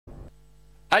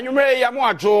Anyumre yamu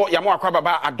ajo yamu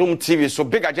akwababa Adom TV so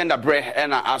big agenda bre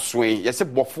na aswen yese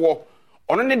bofo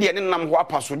ono ne de ne nam ho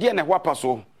apaso de ne ho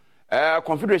apaso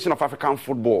Confederation of African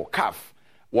Football CAF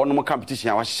one more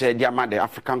competition I share the among the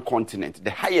African continent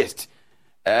the highest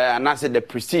and I said the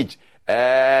prestige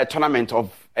tournament of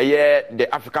the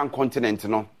African continent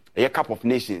no a Cup of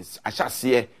Nations I shall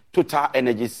see Total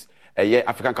Energies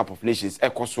African Cup of Nations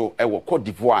ekoso ewo Cote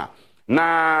d'Ivoire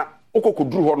na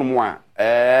okokudru ho no mo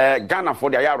a Ghana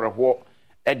for the ayarehwo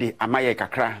de amaye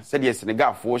kakra said the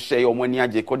Senegal for share omani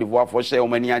age Cote d'Ivoire for share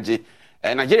omani age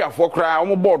Nigeria for kra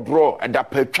omo board draw da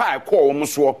petwa ko omo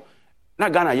so na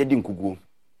Ghana ye di nkugu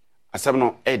asem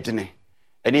no edene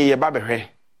eni ye ba behwe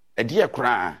ede ye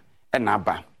kra na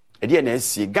aba ede na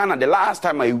asi Ghana the last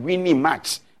time I winning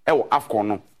match AFCON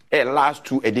no last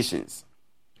two editions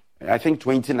I think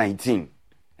 2019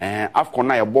 AFCON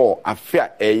na ye ball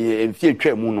afia enfie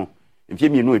atwa mu no enfie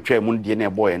mienu atwa mu de na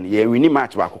boy no ye winning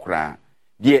match ba kokra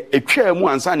de atwa mu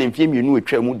ansa na enfie mienu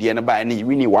atwa mu de na ba na ye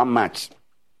winning one match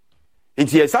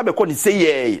nti ye sabe ko ni say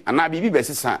ye ana bibi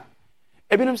besisa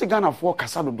ebinom se Ghana for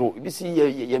kasa dodo bi si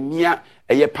ye mia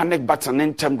ye panic button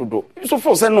ntem dodo so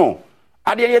for say no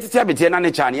ade ye tete abete na ne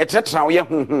cha ne ye tretra wo ye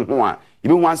ho a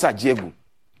ibi hu ansa agegu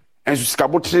enso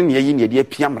sikabotre ne yi ne de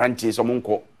apia mrantie so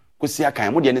monko kosi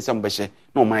akan mo de ne sem behye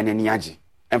na o man ne ni age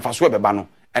emfa so ebeba no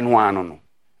eno ano no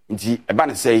nti eba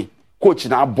ne say coach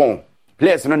na bon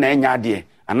players no na enya ade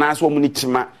ana so mo ni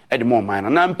tima e de mo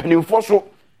man na mpanimfo so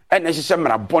and she said,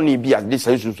 Bonnie be as this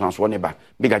instance one about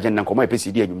big agenda come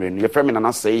PCD and your family and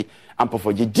I say, I'm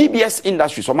for the GBS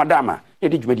industry. So, Madama, you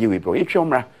did with you, bro. If you're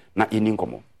not in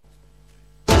income.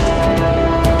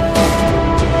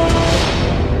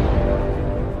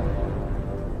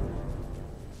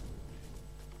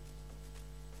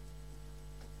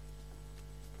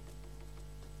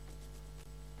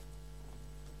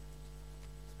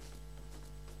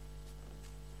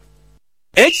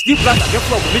 HD Plus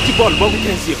from Little Ball Ball we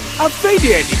can see. A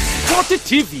faded 40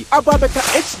 TV. Ababeka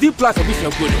HD Plus a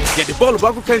bit good. Get the ball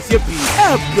ball we can see.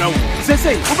 Bro.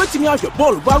 Say, over to me out your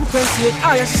ball ball we can see.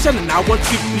 I am now want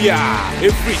to be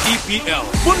every EPL,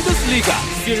 Bundesliga,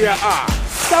 Serie A,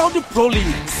 Saudi Pro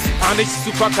League, Spanish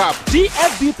Super Cup,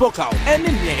 DFB Pokal, and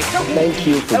in there. Thank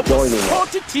you for joining us.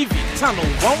 40 TV channel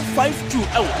 152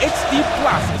 HD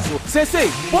Plus. So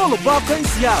say ball ball can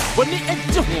see. When the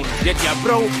edge of get your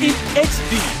bro in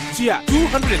HD.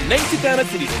 290 Ghana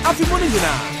cities. After money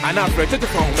now, and I've rated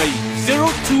from me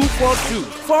 0242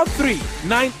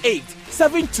 4398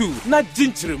 72 na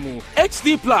jinchiremu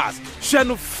HD Plus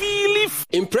shano feelif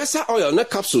Impressor oil na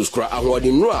capsules kra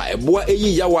ahwadi nra eboa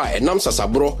eyi yawa enam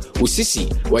sasabro usisi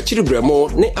wachiri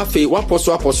bremo ne afi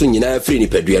waposo nyina afri ni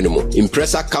padua no mu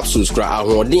Impressor capsules kra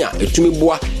ahwodi a etumi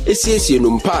boa esiesie no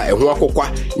mpa eho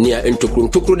akokwa ne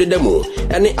ntokro de demu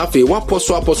ene afi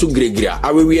waposo gregira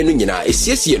awewie no nyina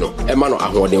esiesie no ema no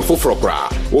ahwodi foforo kra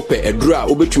wope eduru a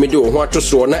obetumi de wo ho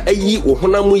atwoso na ayi wo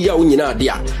honamu ya wo nyina ade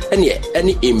a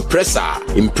ene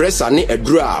Impressor ne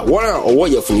edura wona owo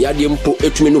yefun yade mpo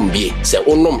etumi no mbie se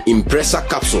onom Impressor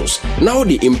capsules na wo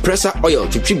di Impressor oil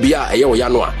twitwi bia eye wo ya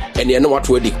no a ene ne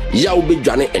wato adi ya wo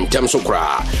bedwane entem so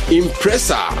kra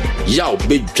Impressor ya wo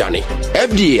bedwane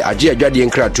FDA age adwade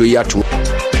nkrato yi ato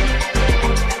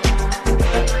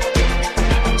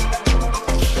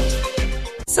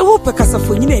So wo pekasa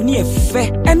fo nyina ni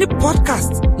efe any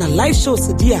podcast na live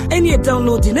shows dia any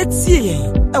download na tie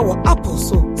yen Apple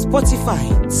so Spotify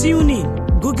TuneIn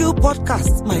Google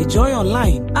Podcasts, My Joy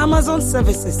Online, Amazon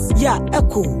Services,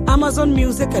 Echo, Amazon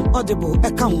Music and Audible,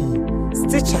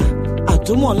 Stitcher,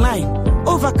 Adom Online,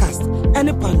 Overcast, and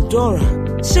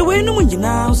Pandora. She we no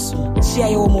nyina so. Share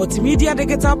your multimedia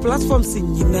digital platforms in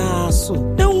nyina so.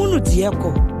 Na wonu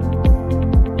dieko.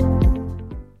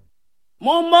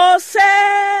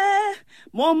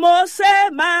 Momose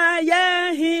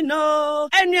maye hino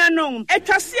enuanom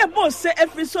etwase bose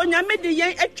efrisonya mede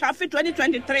yen etwafe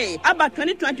 2023 aba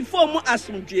 2024 mu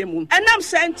asomdwe mu enam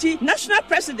senti national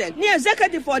president ni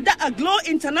executive for the Aglo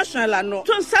International no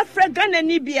to safra Ghana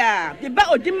ni bia the ba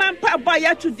odiman pa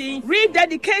boya to the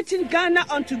rededicating Ghana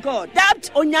unto God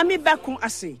that onyame bekon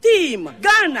ase team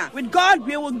Ghana with God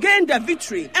we will gain the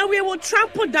victory and we will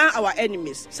trample down our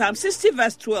enemies Psalm 60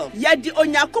 verse 12 yadi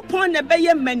onyakopon ne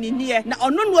beye maniniye na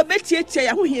ono no betietie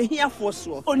ya ho hiahia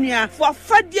foso onua for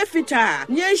fadie fita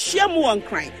nye hyiam won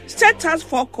kran state task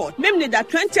for court memne da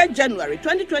 20th January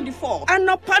 2024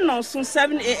 anopa no so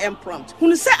 7 a.m. prompt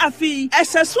hunu se afi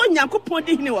eseso nyankopon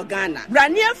de hine wo Ghana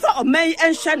brania fa oman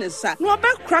enhya ne sa no be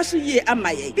kraso ye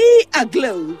amaye be a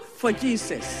glow for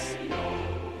Jesus.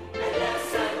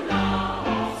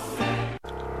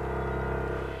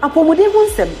 Apomode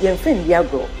wonsem yemfen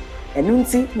diagro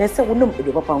Enunti nese wonum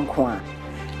ede papa nko a.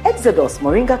 Exodus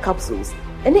moringa capsules,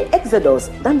 any Exodus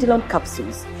dandelion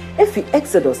capsules. Efi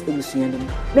Exodus elusuyanum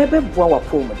na ebeboa wa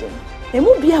pomodem.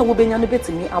 Emu bia wo benya no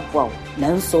betimi aboa wo.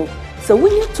 Nanso, se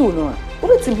wonye tu no a, wo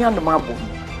betimi andom abo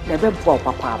na ebeboa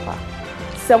papa apa.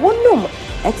 Se wonum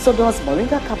Exodus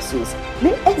moringa capsules,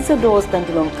 ne Exodus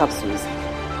dandelion capsules.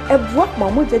 Eboa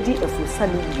mamoja di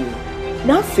efusani yie.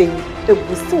 Na afei,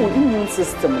 ebusto wo immune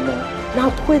system no na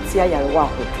akwetia yarewa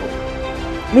ahodo.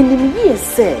 Minim yie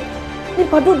se,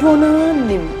 nipa dodo na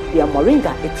nim dia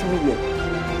moringa etimi ye.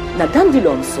 Na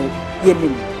dandelion so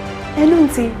yenim. Enu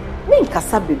nti, me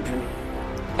nkasa bedru.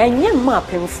 Enye mma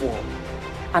apemfo.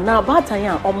 Ana abatan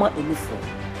a oma enifo.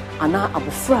 Ana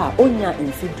abofra a onya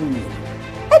emfidumi.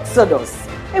 Exodus,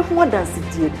 ehu adansi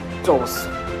die dos.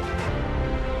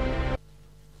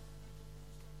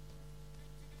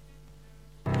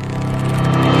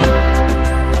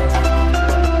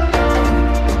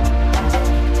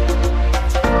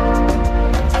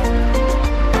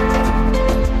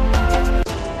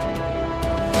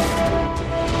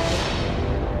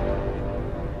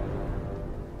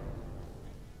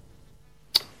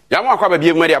 Yamu akwa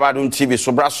bia mwedi abadum TV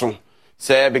so braso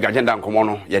se big agenda nkomo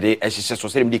no yede ehihye so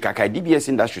serem di kaka DBS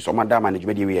industries o madam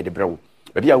management ye yede brewo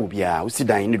bia wo bia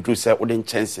usidan ni dru se ode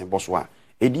nchense boso a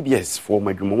DBS for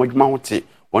madwuma hote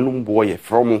wonum boye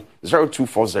from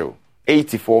 0240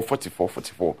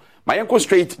 844444 mayenko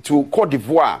straight to Cote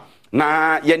d'Ivoire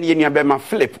na yeni abema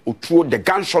Philip Otuo the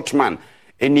gunshot man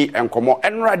eni enkomo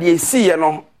enrade esi ye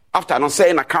no after no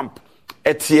say na camp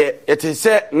eti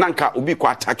se nanka obi ko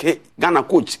atake Ghana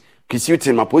coach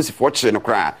Kisiutin ma police for che no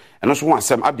kra eno so ho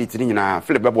asem update ni nyina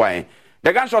Philip Beboy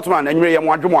the gunshot man enwere ye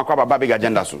mo adwemo akwa baba big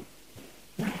agenda so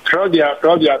Claudia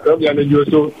le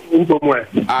joso umpomo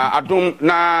adom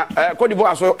na Cote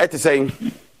d'Ivoire so eti say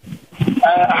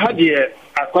hadie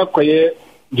akwakoye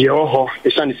die oho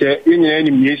esane se yenyina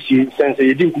ni miesi sense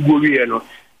yedi nkugo wiye no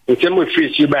ntemo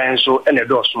free ba enso ene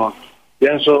doso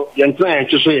yenso yentran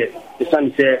encho ye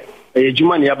esane se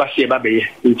ejuma ne abase ba beye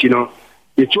ntino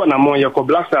yetu na mon yeko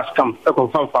Black Stars camp e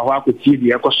confirm fa ho akoti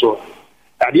di ekoso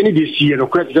ade ni de sie no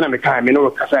kret na me kan me no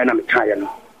kasa na me kan ya no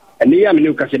ene ya me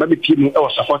no kasa ba be pie mu e wo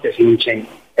supporters ni nchen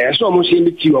so mo se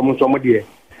ni ti wo mo so mo de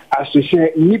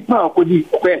asose nipa akodi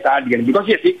okwenta ade no because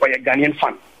yes for a Ghanaian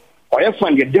fan or a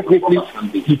fan definitely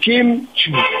he came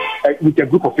to with a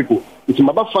group of people it's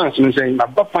Maba fans no say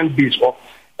Maba fan base or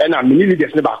and am many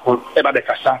leaders ne ba kon e ba de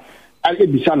kasa alge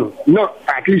bisano no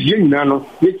at least you no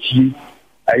let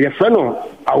your friend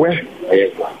aware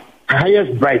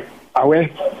highest bright aware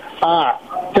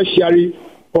tertiary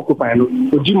occupy no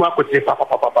ojima akote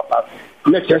papa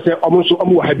let's say almost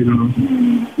omo ha bi no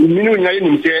minu nya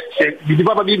nim say bi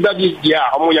papa bi da di dia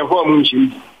omo ya ho omo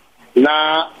nchi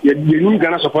na ye ni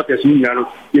Ghana supporters ni nya no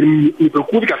ni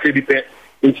prokudi ka fe bi pe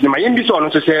nti ma yim bi so no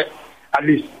say at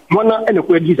least mona ene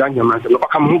ko edi za nyama no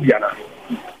baka mo bia na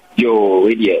yo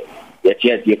we dia ya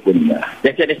tia kunna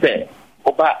ya tia se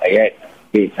oba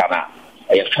sana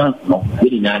ya chance no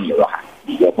really nani wa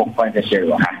ya point the share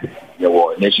wa ya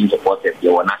nation supporters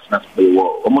ya national play wa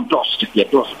omo dos ya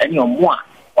dos any omo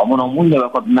omo no munye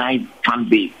recognize fan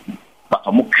base but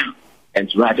omo kan and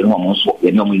right no omo so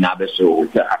ya no na be so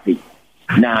happy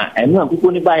na enu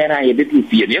akuko ni ba ya na ya betu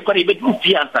fie ya ko betu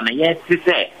fie ansa na ya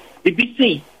se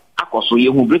BBC akoso ye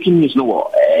hu breaking news no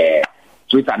wo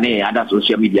Twitter ne other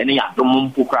social media ne ya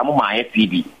dom mpokra mo ma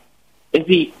FPD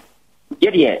efi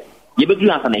ye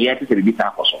bedu ansa na ye tese bi ta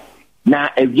akoso na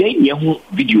awia ye hu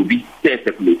video bi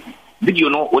circulate video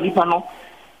no onipa no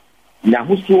na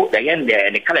huso da yen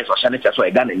de kala so shane chaso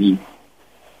e Ghana ni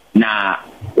na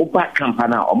opa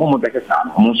kampana omo beke sa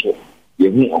omo so ye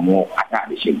hu omo ata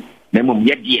de shem na mom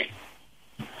ye die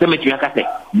se me twa ka se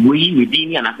we within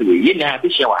ni na se ye na be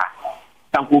shewa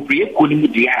tanko prie ko ni mu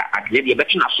dia akle de be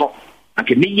tna so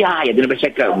anke me ya ye de be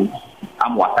sheka mu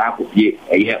amwata ko pie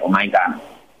ye o my Ghana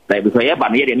like because ya ba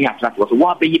na ye ni attract so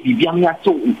wa be ye bibia me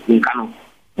aso nka no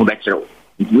mo be kire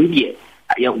we die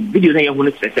ya video na ye hu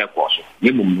ne se ko so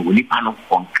ne mum no ni pa no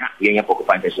konka ye ya poko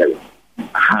pa de share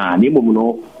ne mum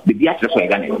no bibia kire so ye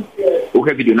Ghana o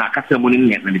ka video na ka se mo ni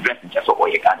ne na dress nche so o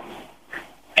ye Ghana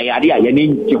ade ya ni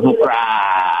ti ho pra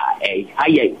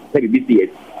aye se BBC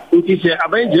it is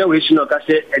a generation of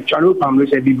say a channel family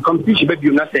say become teach baby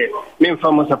na say men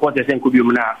from supporters and could be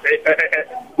na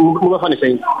mo fa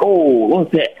say won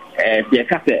say se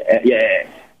ka say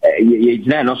ye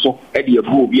jina no so e de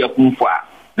abu obi akunfo a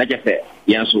na je say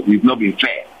yen so we've not been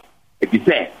fair if you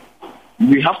say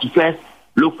we have to first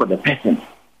look for the person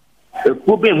the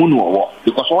problem no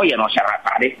because all you no shara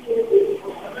pade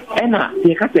ena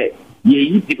se ka say ye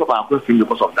yi people ba ko film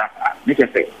because of that na je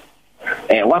say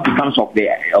what becomes of the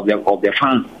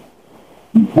fans?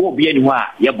 Who be anywhere?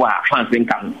 Fans in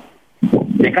come.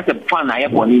 The cast of fun I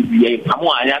have one is the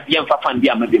Amoa, fan, the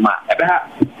Amadima.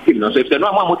 So if the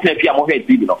no one would say, I'm okay,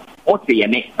 what's the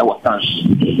next? I was done.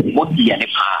 What's the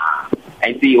next?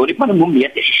 I see, or the Panamum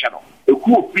yet a shadow. A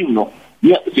cool primo.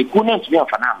 Yes, the couldn't be of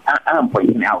an I'm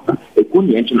pointing out. A good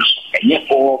engine, and yet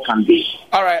all can be.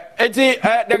 All right,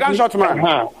 the gunshot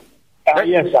man.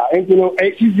 Yes, sir. And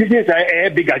this is a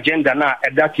big agenda now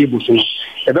at that table.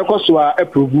 Because we are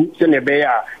approved,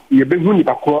 Senebea, you be who you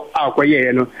call our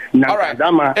Koyano. Now,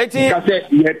 Dama,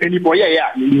 any boy,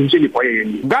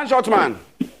 gunshot man.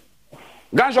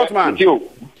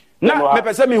 Now, the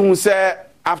person who said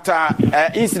after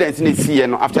incidents in the sea,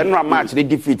 after no match, they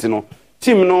defeat no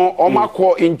team no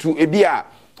Omako into a beer,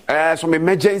 some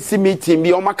emergency meeting, be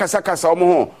Omakasakasa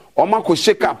Omo. Omako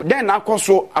shake up. Then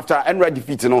also after Enra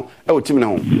defeat, team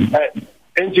now.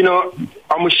 And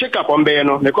I'm shake up on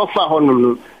Bayano. They got far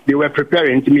home. They were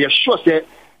preparing to me. Sure, say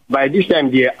by this time,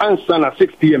 the answer at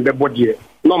 6 p.m. the body.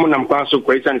 Normal I'm council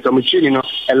question. So machine,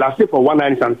 and lasted for 1 hour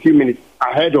and few minutes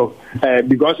ahead of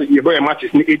because your boy match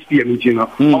is 8 p.m. And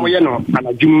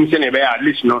a June Senebe at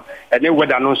least and then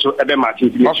whether also a match.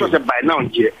 Sure, by now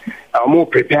here. More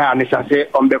prepare and I say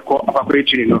on the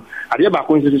operation, at the back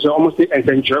is almost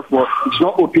essential for it's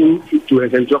not open to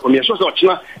essential for me. So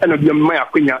and of my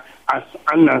opinion as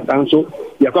Anna Sanso,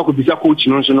 Yaku Bisa coach,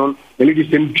 and the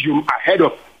same view ahead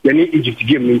of the Egypt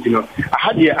game. I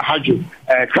had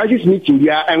a crisis meeting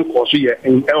there and course here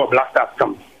in our Black Stars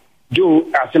camp. Joe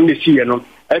assembly see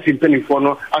I feel penny for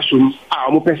no assume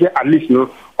I'm at least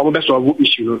no. Almost solve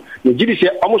issue. The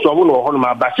GDC almost all over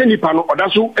Honma, but send panel or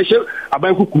that's who a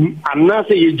bank and now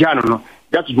say Jano.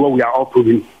 That's what we are all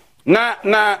proving. Na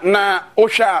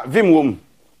Osha Vimwum.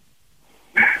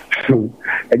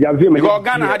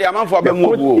 Ghana had a man for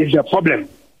a is a problem.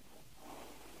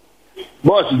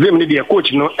 Boss, Vim need a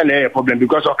coach, no, and a problem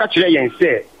because I'll catch and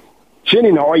say,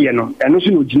 Chinning or Yano, and no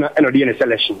sooner and a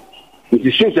selection. It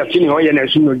is since I've seen oil and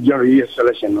as soon as you're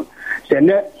selection.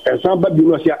 Send somebody you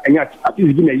know, and yet at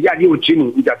least in a yard you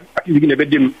chinning, at least in a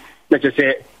bedroom, let's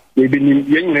say, maybe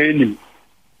young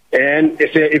and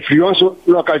if you also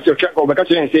look at your check over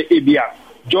and say, ABR,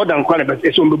 Jordan Qualibus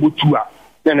is on the Butua.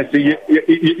 Then I say,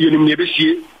 you never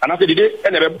see, and after the day,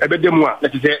 and a bedroom,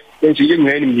 let's say, and see young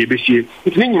enemy,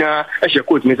 it's Nina, as your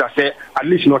coach, I say, at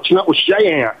least not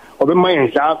Oshia, or my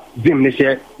answer, Vim, they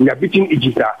say, we are beating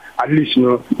Egypt. At least,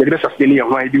 the best Australian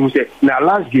why do say now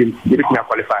last game they didn't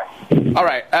qualify. All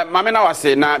right, Mama now I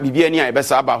say now Bibiani I best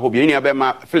about hope you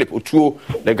bema Philip Utuo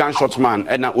the gunshot man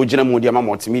and now Ojina Modiama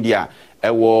multimedia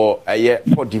a year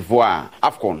Cote d'Ivoire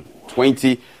AFCON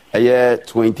 23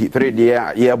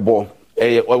 year ball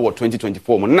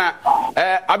 2024 now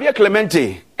Abia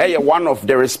Clemente one of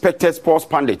the respected sports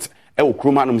pundits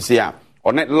Krumanum Sia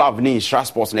or net love ni Stra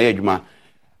Sports na Ejuma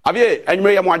Abia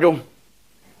Enre Yamwajo.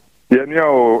 Yeah,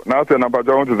 now to number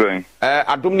John today.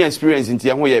 Adumni experience in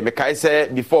Tiahoye, Mekai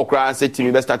said before Cry said to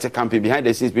me, best started campaign behind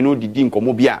the scenes, we know the Dean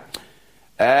Komobia.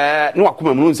 No,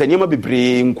 Akuma Moons and Yama be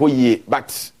bring Koye,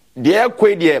 but the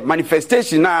Quadia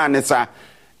manifestation, Nessa.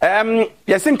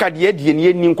 Yes, think at the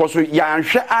Edian Koso, Yan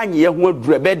Shani, who would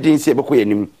rebed in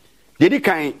Sebaquanim. The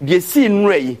kind, the scene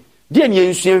ray, the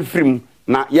Indian film,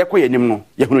 not Yaquanim,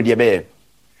 Yahuno de Bear.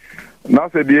 Now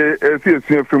said the see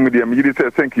film with them, you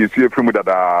say thank you, see a film with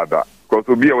that. Because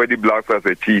we'll be already black as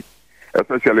a chief,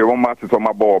 especially one master from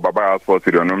my ball, Baba Sports,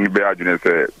 and only Bearjun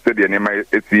said the name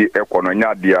is the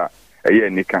Econonia, a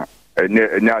year Nika, a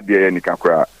Nadia Nika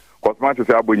cry. Because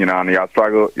Manchester Abuina, you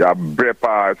struggle, you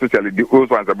brepa, especially the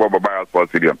old ones above Baba Sports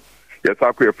Stadium. Yes,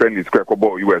 I could friend is crack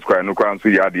about US cry, no crown, so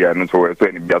Yadia, and so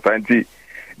any Biasanti.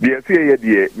 The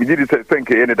CA, me did say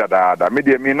thank you, any that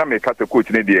media may not make a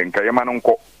coach in the end,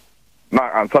 Kayamanonko. Now,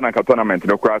 and Sanaka tournament,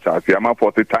 no crash, I see, I'm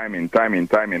 40 timing,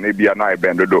 maybe a night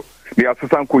bend. The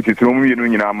assistant coaches, whom you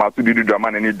know, Masudu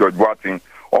Draman and George Watson,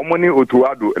 or money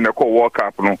Otuado and the co World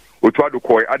Cup, no, Otuado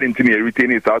Koi, adding to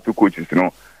retain his out to coaches,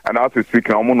 and also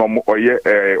speaking, Omono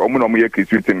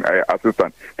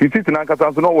assistant. Kissit and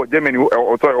Ankasans know what Germany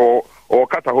or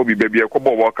Katahobi, baby, a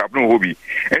Kobo World Cup, no hobby.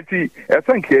 And see, I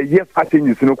think, yes, I think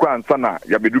it's no crown, Sana,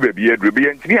 Yabidu baby,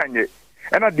 and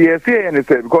and at the SA and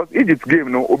said because Egypt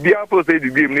game no Obia for say the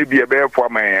game maybe a bear for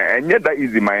my and yet that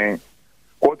easy my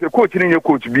or the coach in your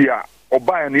coach be a or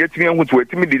buy and yet me to a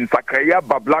timid in Sakaya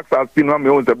but Black Stars pin on me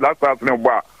on the Black Stars no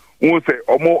bar won't say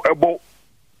or more able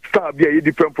star be a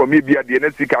different from maybe at the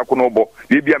NSC Kakonobo,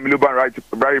 maybe a Miluban right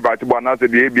very bad one as the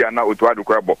ABA now to add the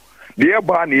crabbo. The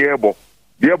airborne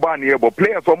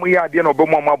players from here, the end of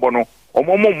Bomo or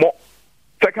Momo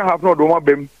second half no Doma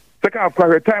Bem. second half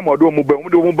kwa time or do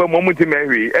mube moment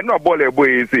me and no ball e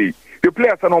boy say the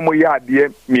players no mo ya de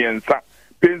miensa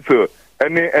pencil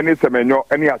any semenyo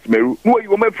any asmeru no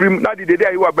you ma free na the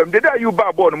day you abem the day you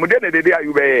ba ball no den the day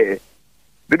you be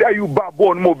the day you ba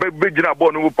ball no be gina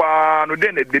ball no pa no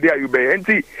den the day you be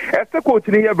enti ese coach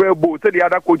ni here be ball say the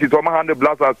other coaches o ma handle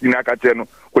blasters ni aka che no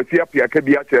kwesi apia ka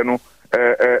bi a che no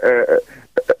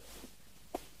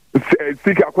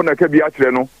sika akona ka bi a che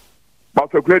no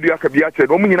but credit aka bi a che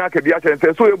no munyina aka bi a che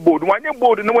say so e bold wanye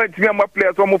bold no wantimi ama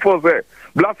players o mo force say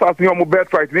blasters ni o mo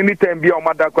bet right any time bi o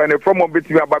ma da kwa ne from o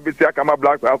betimi ababesi aka ma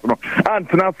blasters no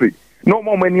antna say no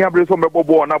more many abre so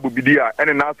mebobo na bubidi a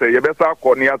ene na say ye besa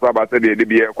akoni asa ba say de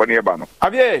bi e koni e ba no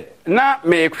abie na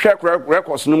me hwe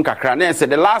records num kakra na say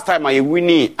the last time I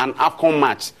winning an AFCON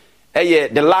match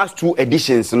the last 2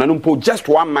 editions na numpo just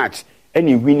one match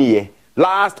any winning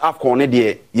last AFCON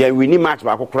de ye winning match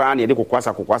ba kokra na ye de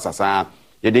kokwasa sa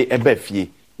ye de eba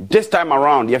fie this time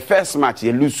around your first match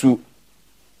ye lusu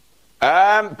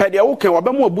pedia wo ken wa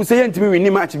ba mu abu say ye ntimi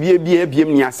winning match biem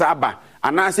ni asaba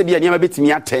ana se de nyama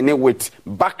betimi atene with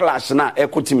backlash na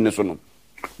ekotim ne so no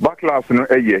backlash no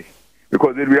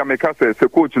because we are make say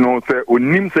coach no say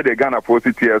onim say the Ghana for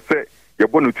city say ye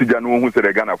bonu tija no hu say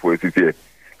the Ghana for city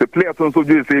the players also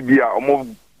do say bia omo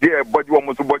de body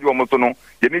omo so no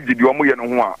ye ni gidi omo ye no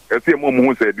ho a say mo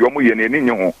hu say de omo ye ne ni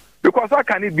ho because how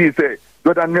can it be say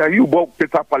Jordan you ball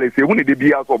Peter Palace hu ni de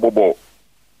bia so bobo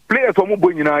players omo bo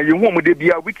nyina ye hu omo de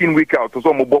bia week in week out so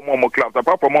omo bo mo clubs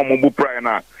apart from omo bu pride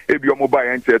na e bi omo ba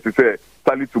yen che say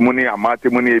Salisu Muni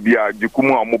Amate Muni e bia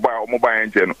Jikumu omo ba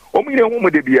yen che no omo nyina hu omo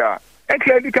de bia and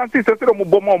clearly can see say omo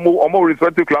bo mo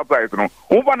respective club size no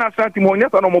omo national team onya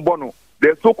sa no omo bo no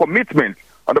there's so commitment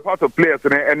on the part of players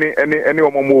and any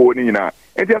omo ni nyina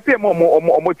and they say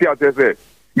omo ti ate say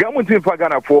gamu team for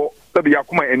Ghana for so be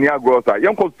yakuma eni agrosa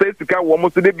yanko say sika wo mo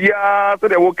so de bia so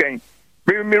de wo kan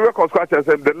me record scratch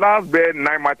say the last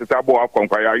 9 matches abo AFCON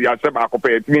kwa ya se ba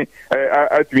akopɛ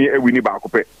atimi ewini ba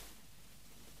akopɛ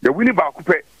ya wini ba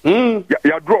akopɛ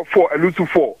ya draw 4 lose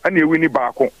 4 and ya wini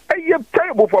ba akon e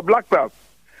terrible for Black Stars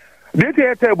they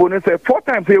say terrible no say 4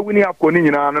 times e wini AFCON ni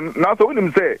nyina na so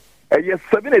wini say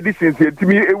 7 editions ya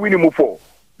timi e wini mo 4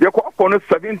 ya ko AFCON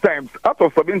 7 times out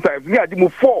of 7 times ni adi mo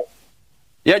 4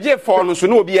 ya je 4 no so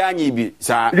no obi anyi bi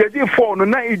sa ya je 4 no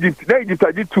na Egypt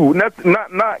adi 2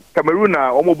 na Cameroon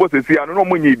na omo bosesi ano no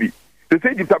mo nyi bi they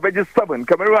say Egypt abeje 7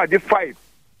 Cameroon adi 5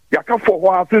 ya ka for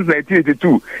ho since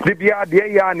 1982 de bia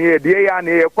de ya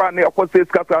ne kwa ne akose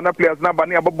skata na players na ba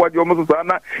ne abobodi omo so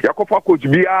na ya ko fa coach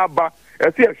bia ba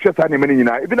e se e hwesa ne meni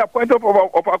nyina even a point of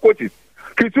our coaches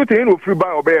Christian no free by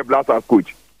obey Blasters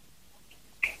coach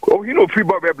he no free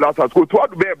by Blasters coach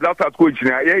what be Blasters coach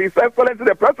na he is excellent to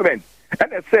the president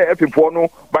and I say F4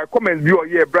 no by comments bi o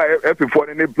ye bra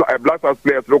F4 ne Blasters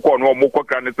players no ko no mo ko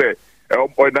kan say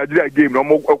Nigeria game no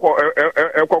mo ko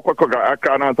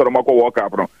aka na so mo ko work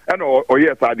up no and o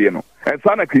yes ade no and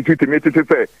sana Christian me tete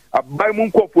say abai mu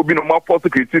nkofo bi no mo force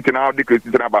Christian na de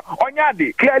Christian na ba onya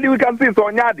de clearly we can see so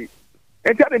onya de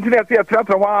enti ade ntina say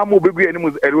tratra wa mo begu enimu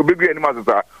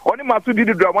asesa oni Masudi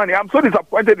Dramani I'm so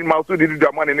disappointed in Masudi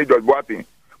Dramani and George Boateng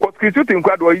because Christian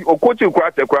kwado o coach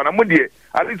kwa na mo de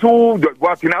at least George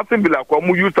Boateng na simbila kwa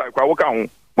mu use kwa wo ka ho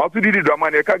Masudi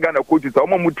Dramani e ka Ghana coaches o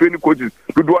mu training coaches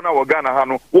do na wo Ghana ha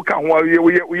no wo ka ho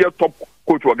we top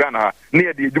coach wo Ghana ha na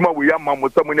ye de eduma we ya ma mo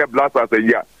samunya Blasters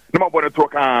ya na ma bo ne to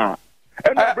ka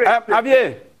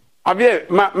Abie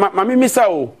ma mi misa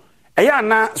o eya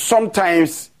na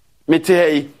sometimes me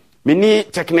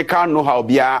need technical know-how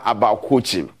bia about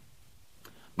coaching.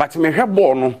 But me have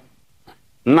ball no,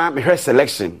 na me have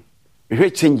selection, me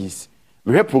have changes,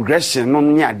 me have progression no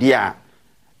ni idea.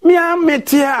 Me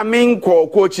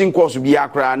coaching course bia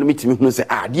kra no meet me say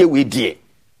die we die.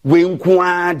 We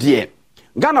nko die.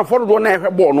 Ghana for do na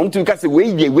have ball no mtimi ka say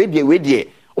we die.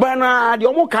 Oba na de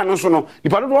omo ka no so no,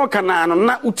 nipa do ka na no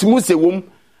na utimu se wom.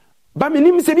 Ba me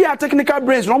nim se bia technical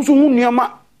brains no so hu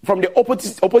nioma from the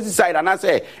opposite side and I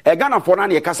say Ghana for na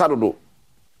ye kasa dodo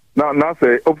na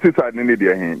say opposite side ni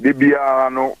dey hin de bia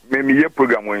no me ye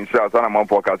program we insha sana man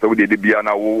forecast we de bia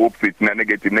na wo opposite na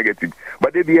negative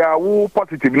but de bia wo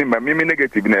positive ni me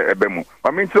negative na ebe mu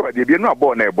ma me ntro de bia no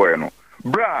abo na ebo no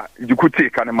bra jikuti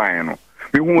kan man no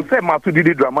me hu say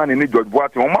Masudi Dramani ni George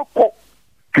Boateng o makọ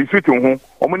Christian hu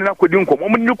omo ni na kodi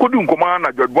nkom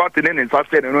na George Boateng ne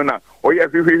nsa no na o ye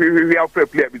hwe afre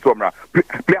player bi to mra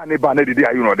player ne ba na de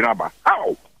ayu no de na ba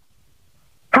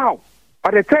how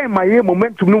at the time my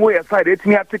momentum no way aside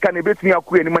etimi atika na betimi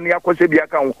akọ ani mani akọ hye bia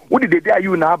ka hu wo de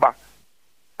ayu na aba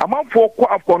amount for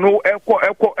AFCON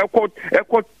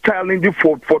echo challenge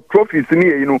for trophies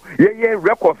in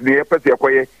records the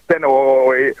person then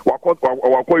or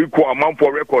equal amount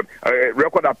for record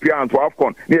appearance for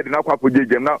AFCON near the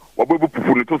Nakwa now or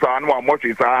Bufu to Sanwa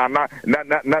Moshi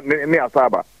near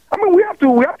Saba. I mean, we have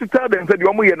to tell them that you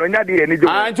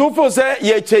are and to say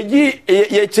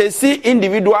ye chase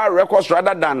individual records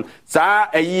rather than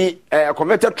a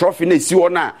converted trophy in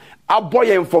Siona. A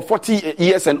boy for 40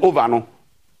 years and over no.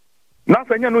 Now,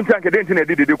 I don't think I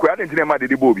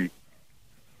did Bobby.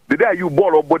 The day you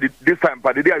born or body this time,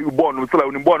 but the day you born,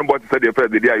 born about said the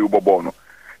first the day you were born.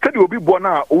 Said you will be born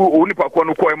now, only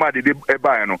Pacono Coima did a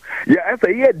biano. Yeah, I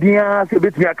say, yeah, dear, say,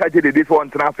 bit me a catch this one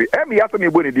traffic. Emmy asked me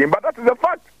Bonnie, but that is a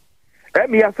fact.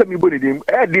 Emmy asked me Bonnie,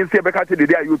 didn't say because the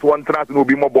day I use one traffic will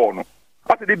be more born.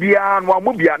 After the Bian, one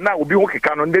movie now will be okay,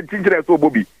 canon, then change so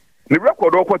Bobby. The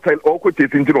record or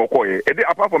chasing to Okoye.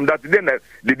 Apart from that, then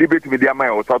the debate with the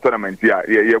Amaya or South tournament. Yeah.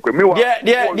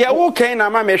 Okay, now,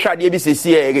 my shot the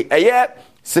ABCC. Yeah,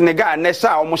 Senegal,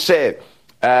 Nessa almost say,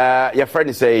 your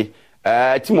friend say,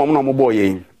 Timo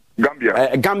boy,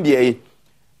 Gambia.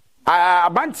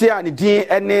 Abantia, the D,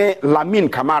 any Lamine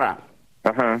Camara.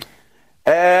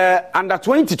 Under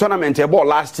 20 tournament, a ball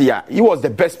last year, he was the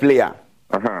best player.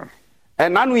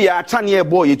 And now we are 10-year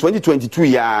boy, 2022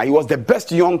 year, he was the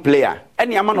best young player.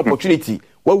 Any amount of opportunity,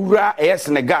 where we are a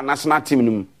Senegal national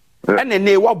team. And then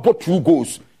they were both 2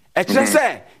 goals. And just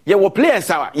say, you were players,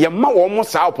 you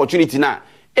almost opportunity now.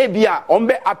 Ebia,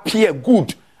 ombe appear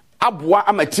good. Abwa,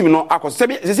 I'm a team, no, I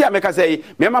say,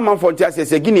 Mamma Fontia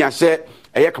says, Guinea share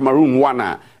a Cameroon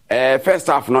one. First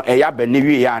half, no, a yab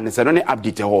and it's an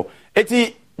update.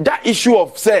 It's that issue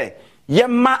of say,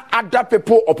 Yema other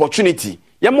people opportunity.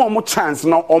 You more chance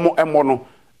now, no.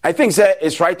 I think sir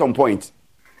it's right on point.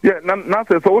 Yeah, now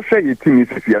so share your team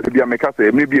is here to be a maker say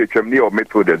maybe a chimney or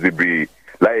method as it be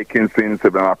like Kingston,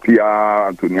 Pia,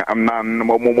 Antonia,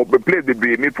 more play the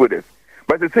be midfielders.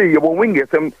 But they say you will wing it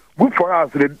some good for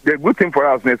us, the good thing for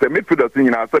us is a midfielders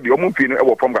in our study, almost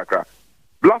from Gakra.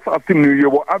 Blast our team New Year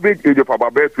average age of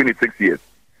about 26 years.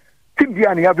 Team the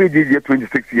average age of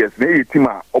 26 years, they team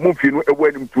almost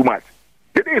too much.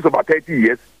 The day is about 30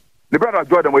 years. The brother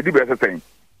Jordan will do better thing.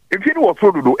 If you know what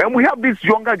to do, and we have these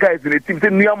younger guys in the team, say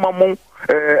near Mamon,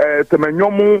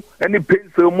 Temenyomo, any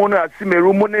pencil, Mona,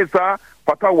 Simeru, Monesa,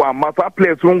 Patawa, Masa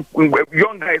players,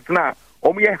 young guys now,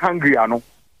 we are hungry, I know.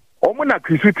 Omuna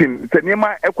Christian,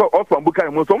 Senema, Echo, also Buka,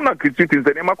 Mosomna Christian,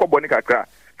 Senema Bonica,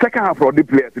 second half for the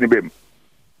players in the game.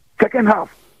 Second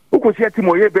half, who could see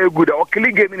Timo very good, or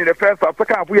killing game in the first half,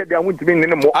 second half, we are going to win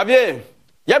anymore. Abie,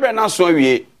 Yabena saw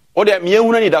we, or the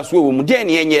Miuna that's who,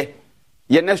 Jenny.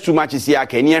 Your next 2 matches here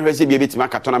can you ever see a bit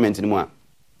of tournament anymore?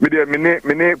 With the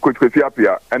mini coach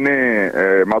Apia, and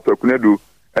Master Kunedu,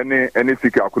 any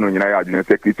Sika Kuno, and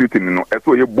secretary, no, as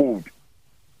well, you're bold,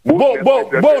 you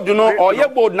know, or you're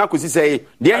bold, Nakusi say,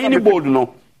 there any bold,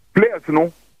 no players,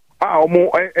 no,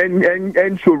 more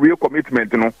and show real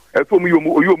commitment, no, as for me, you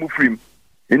move free.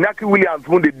 Inaki Williams,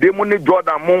 when the demon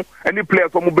Jordan Mon, any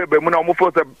players from Mobile, when I'm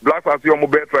first a black as your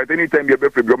mobile right, anytime you're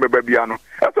baby, your babyano.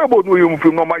 That's about you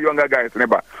from normal younger guys,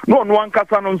 never. No one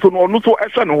Casanon, so no so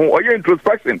action or your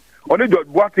introspection. Only just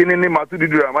what in any matter to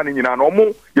do money in an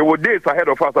almost you were days ahead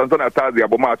of us and son at Tazia,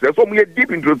 but March. So we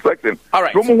deep introspection. All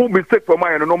right. No more mistake for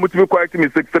mine, no more to be correct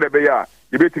mistakes to the Beya.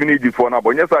 You better need it for now,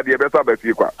 but yes, I did better by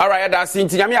Fiqua. All right, that's in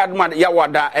Tiami Adman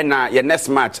Yawada and your next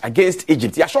match against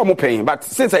Egypt. Yeah, sure, more pain, but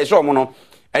since I saw Mono.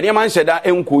 And your man said that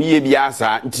Enku ye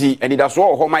biasa, and it has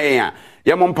all Homaya,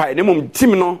 Yamompa, Nemum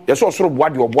Timno, the source of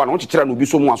what you want, which will be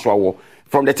so much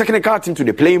from the technical team to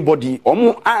the playing body, or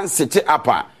more answer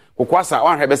upper, Okwasa,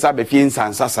 on Rebesa, Befins,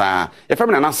 and Sasa, a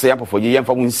feminine answer for you, and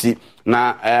for Winsi,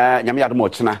 na Yamiad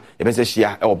Mochna, a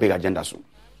Bessia, or big agenda soon.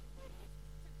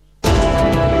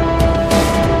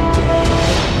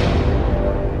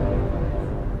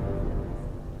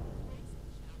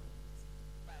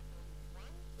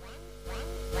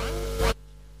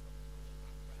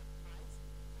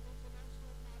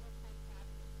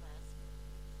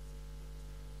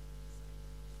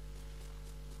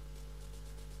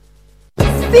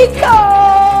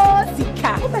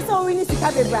 Sika. Who person we need Sika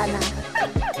bebrana?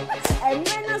 And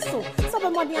men so.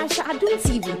 Some money I shall do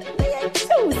TV. Me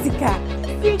too Sika.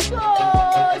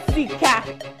 Sika.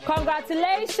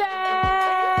 Congratulations.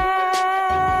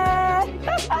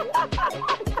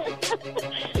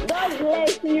 God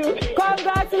bless you.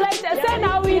 Congratulations. Say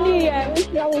now we need.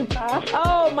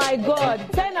 Oh my God.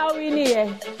 Say now we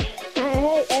need.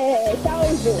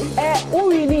 1,000. Who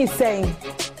we need saying?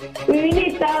 We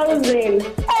need 1,000.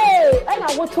 Hey, and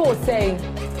I what to say?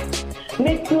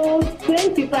 Me too,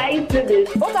 25 to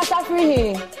this. What are you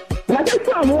free? What is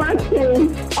from one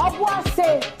thing? Of what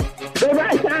say? The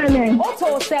right time.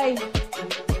 What say?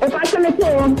 If I tell it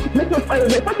home, Mr.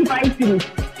 45 cities.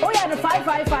 Oh, yeah, the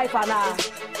 555 Anna.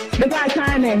 The right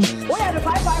time. Oh, yeah, the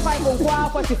 555 on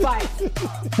 45.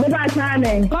 The right time.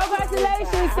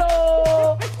 Congratulations, so.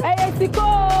 Hey, Siko,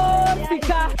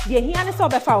 Sika. Yeah, he has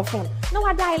a phone. No,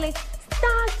 I dial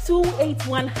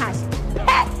 *281#.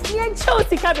 Yen chose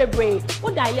Sika Bebre.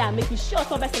 What dial make you sure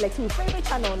so select your favorite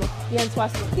channel. Yen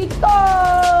twas Siko,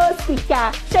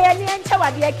 Sika. Shayan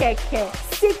Chawadia Keke.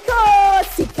 Siko,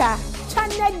 Sika.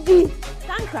 Channel D.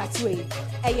 Sankratway.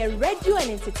 A radio and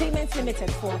entertainment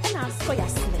limited for and our soya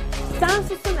snake.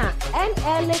 Sansuna and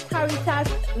LA Caritas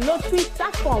Lottery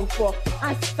platform for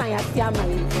Asaya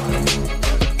Mari.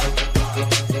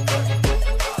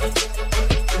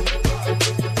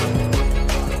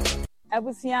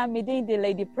 Abusia midin de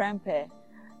Lady Prempe.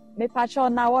 Me pacho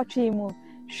na watchi mu.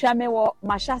 Shame wo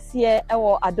mashasiye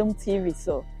ewo Adom TV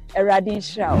so. Eradin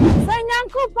Shroud.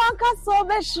 Sanyanko Panka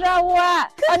Sobe Shrawa.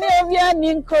 Oni obia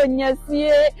ninko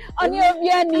nyasie. Oni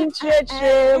obia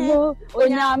ninchechemu.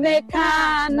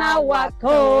 Onyameka na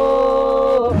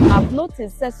wako. I've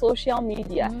noticed that social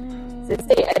media. They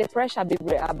say the pressure be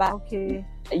about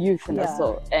youth and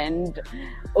so. And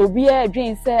obia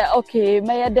dream say okay,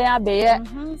 may there be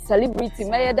celebrity,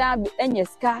 may there be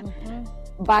enyeska.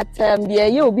 But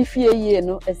you be fear ye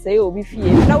no say obi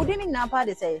fear. Now didn't napa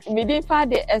they say. Me didn't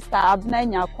find the Esther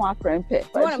Abnanya Kwa Prempe.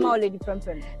 What am I Lady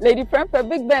Prempe? Lady Prempe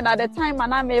Big Ben at the time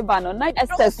and I may ban on night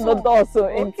Esther's no door so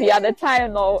into at the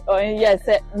time no yes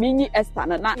mini Esther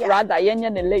not rather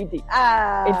yen the lady.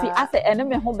 If he asked the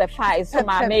enemy home the fire so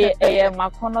my may my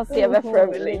corner see ever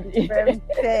from lady.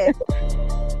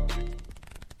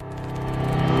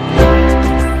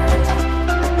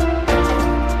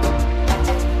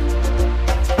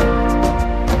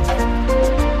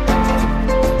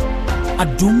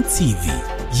 Adom TV,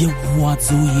 ye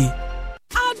wazoye.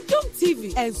 Adom TV,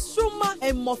 and Suma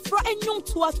and Mofra and Young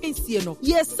Tua Kasiano.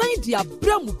 Ye signed the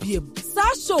Abramubim.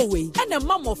 Sashoway and a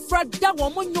mom of Fred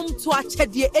Dawamon Young Tua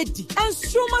Chedia Eddie. And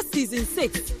Suma season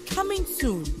 6 coming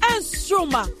soon. And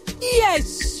Suma,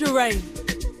 yes, shrine.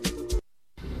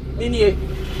 Nini.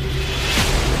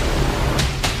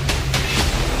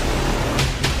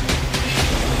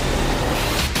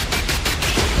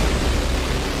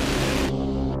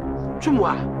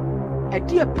 Chumwa, a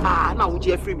dear pa now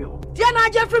Jeffrey me. Diana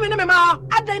Jeffrey me mama,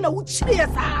 I don't know which is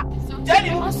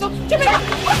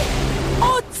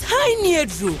oh, tiny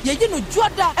Drew. Ye no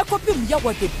Joda Ekopim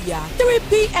Yawa de Pia. 3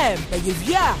 p.m.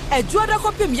 Yeah, a Joda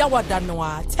Kopim Yawa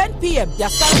Danoa. 10 p.m.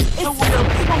 Yasa.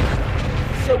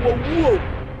 So woo.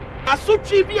 I so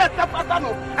trivial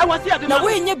Sapatano. I was here. Now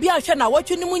when you be a shana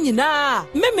watching Munina.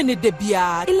 Memini de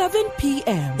Bia. 11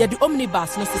 p.m. Ya the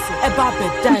omnibus no sister. Eba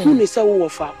bedtime. Who is a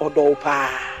wofa or dopa?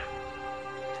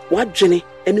 What Jenny?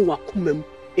 Anyone come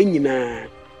in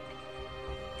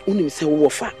Uni say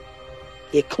wofa.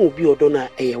 Ye can't be Odona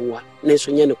Ewa.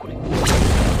 Nelson Yanakuri.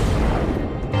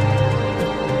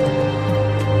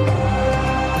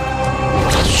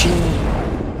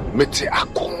 Mete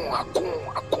akon.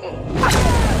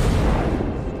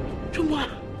 Chumwa,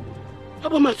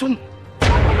 Abamasum.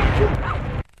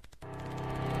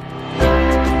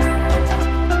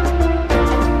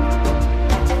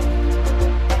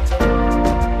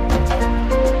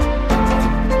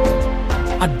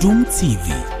 Adom TV,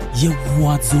 ye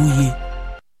wazoye.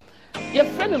 Your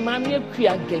friend and mammy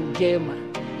Pia Gengema.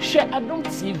 Share Adom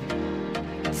TV.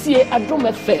 See Adom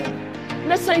FM.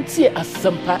 Let's say a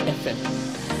Sampa FM.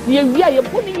 Near we are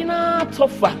putting in our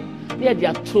tougher. Near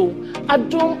their toe.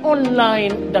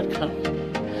 AdomOnline.com.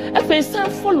 If you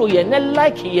send follow ye and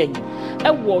like ye,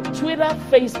 and what Twitter,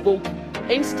 Facebook,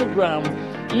 Instagram,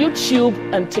 YouTube,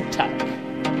 and TikTok.